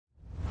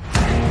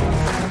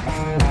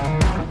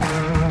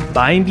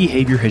Buying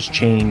behavior has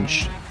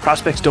changed.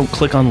 Prospects don't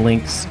click on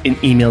links in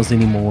emails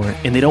anymore,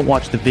 and they don't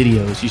watch the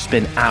videos you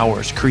spend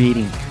hours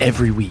creating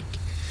every week.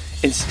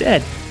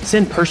 Instead,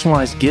 send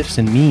personalized gifts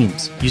and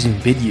memes using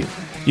Vidyou.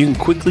 You can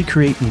quickly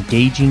create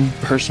engaging,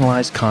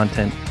 personalized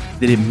content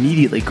that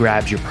immediately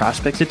grabs your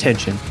prospect's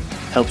attention,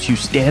 helps you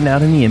stand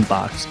out in the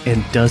inbox,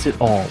 and does it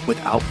all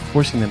without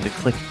forcing them to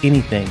click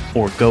anything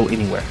or go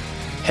anywhere.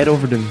 Head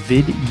over to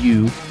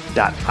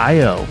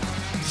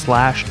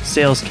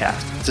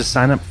vidyou.io/salescast to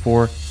sign up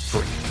for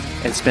free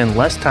and spend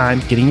less time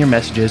getting your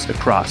messages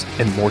across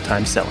and more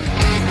time selling.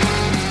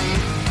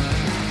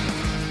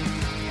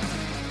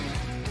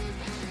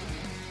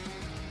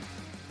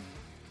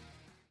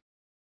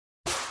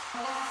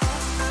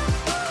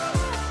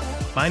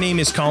 My name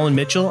is Colin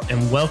Mitchell,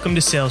 and welcome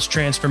to Sales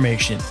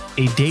Transformation,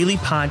 a daily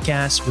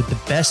podcast with the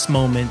best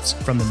moments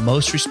from the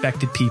most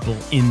respected people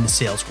in the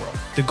sales world.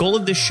 The goal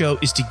of this show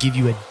is to give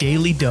you a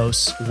daily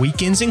dose,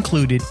 weekends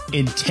included,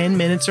 in 10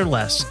 minutes or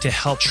less to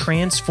help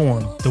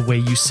transform the way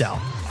you sell.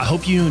 I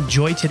hope you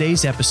enjoy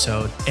today's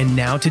episode, and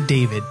now to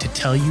David to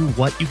tell you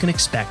what you can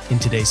expect in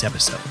today's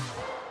episode.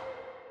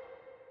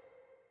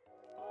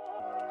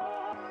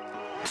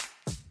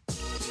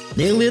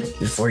 Nail it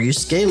before you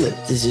scale it.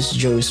 This is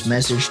Joe's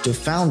message to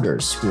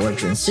founders who are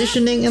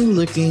transitioning and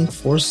looking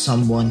for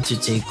someone to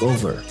take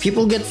over.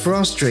 People get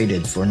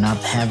frustrated for not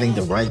having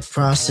the right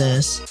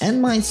process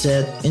and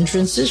mindset in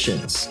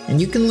transitions.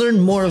 And you can learn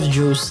more of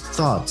Joe's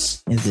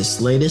thoughts in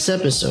this latest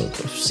episode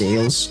of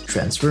Sales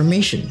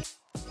Transformation.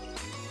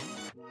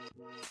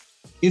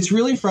 It's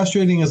really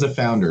frustrating as a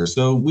founder.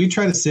 So we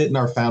try to sit in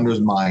our founders'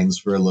 minds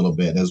for a little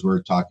bit as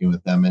we're talking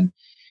with them. And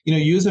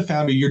you as a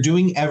founder, you're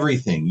doing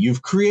everything.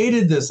 You've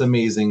created this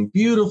amazing,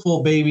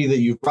 beautiful baby that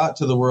you've brought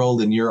to the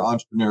world in your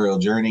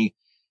entrepreneurial journey.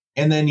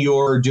 And then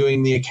you're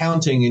doing the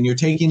accounting and you're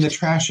taking the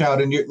trash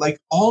out and you're like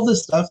all the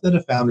stuff that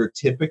a founder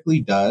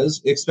typically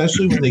does,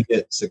 especially when they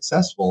get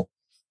successful,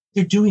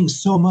 they're doing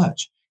so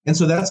much. And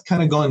so that's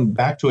kind of going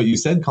back to what you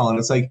said, Colin.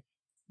 It's like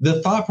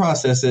the thought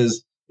process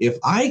is, if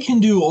I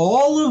can do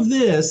all of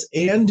this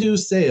and do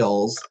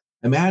sales,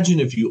 imagine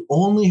if you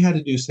only had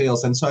to do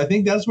sales. And so I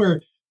think that's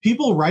where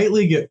people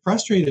rightly get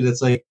frustrated.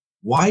 It's like,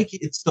 why?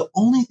 It's the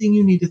only thing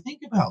you need to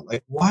think about.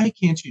 Like, why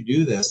can't you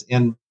do this?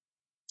 And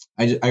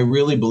I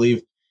really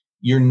believe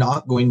you're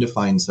not going to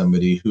find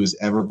somebody who's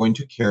ever going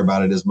to care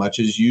about it as much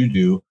as you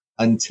do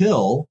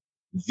until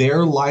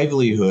their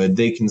livelihood,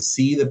 they can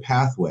see the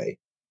pathway.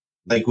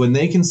 Like when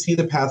they can see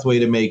the pathway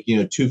to make,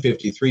 $250,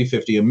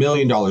 $350, $1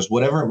 million,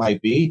 whatever it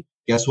might be,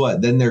 guess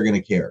what? Then they're going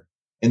to care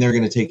and they're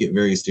going to take it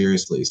very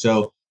seriously.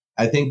 So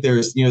I think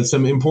there's,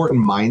 some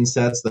important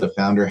mindsets that a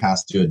founder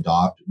has to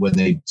adopt when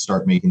they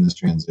start making this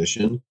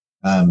transition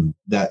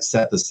that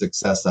set the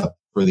success up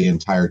for the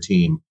entire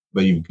team.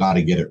 But you've got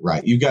to get it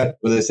right. You got,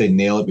 what they say,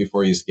 nail it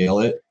before you scale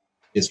it.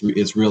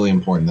 It's really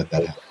important that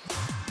happens.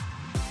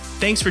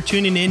 Thanks for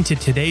tuning in to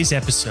today's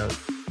episode.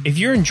 If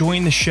you're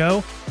enjoying the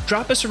show,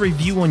 drop us a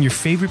review on your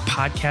favorite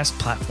podcast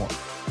platform.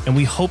 And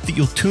we hope that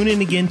you'll tune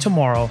in again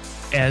tomorrow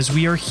as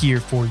we are here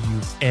for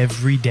you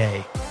every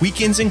day,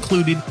 weekends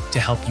included, to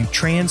help you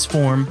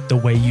transform the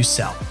way you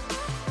sell.